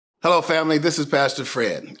Hello, family. This is Pastor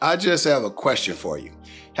Fred. I just have a question for you.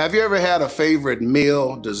 Have you ever had a favorite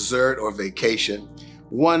meal, dessert, or vacation?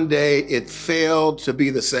 One day it failed to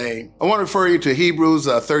be the same. I want to refer you to Hebrews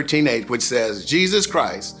 13:8, which says, Jesus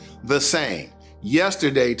Christ, the same,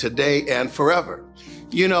 yesterday, today, and forever.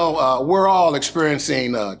 You know, we're all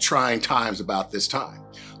experiencing trying times about this time,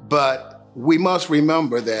 but we must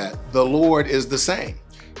remember that the Lord is the same.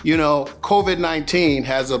 You know, COVID-19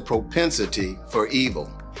 has a propensity for evil.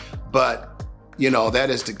 But, that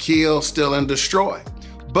is to kill, steal, and destroy.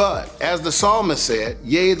 But as the psalmist said,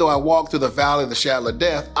 yea, though I walk through the valley of the shadow of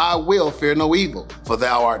death, I will fear no evil, for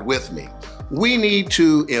thou art with me. We need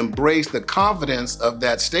to embrace the confidence of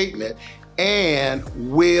that statement and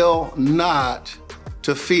will not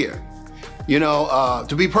to fear.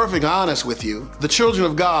 To be perfectly honest with you, the children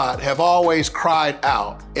of God have always cried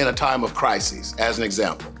out in a time of crises. As an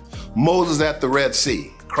example, Moses at the Red Sea,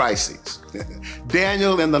 crises.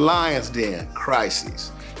 Daniel in the lion's den,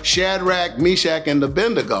 crises. Shadrach, Meshach, and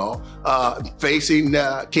Abednego facing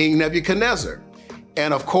King Nebuchadnezzar.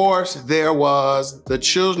 And of course, there was the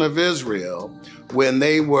children of Israel when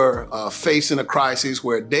they were facing a crisis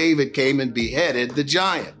where David came and beheaded the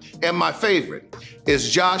giant. And my favorite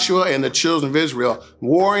is Joshua and the children of Israel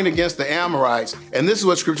warring against the Amorites. And this is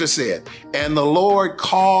what scripture said, and the Lord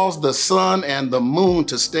caused the sun and the moon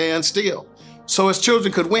to stand still, so his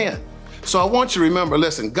children could win. So I want you to remember,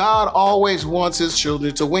 listen, God always wants his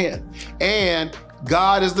children to win. And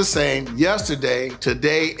God is the same yesterday,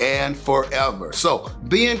 today, and forever. So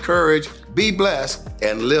be encouraged, be blessed,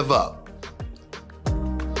 and live up.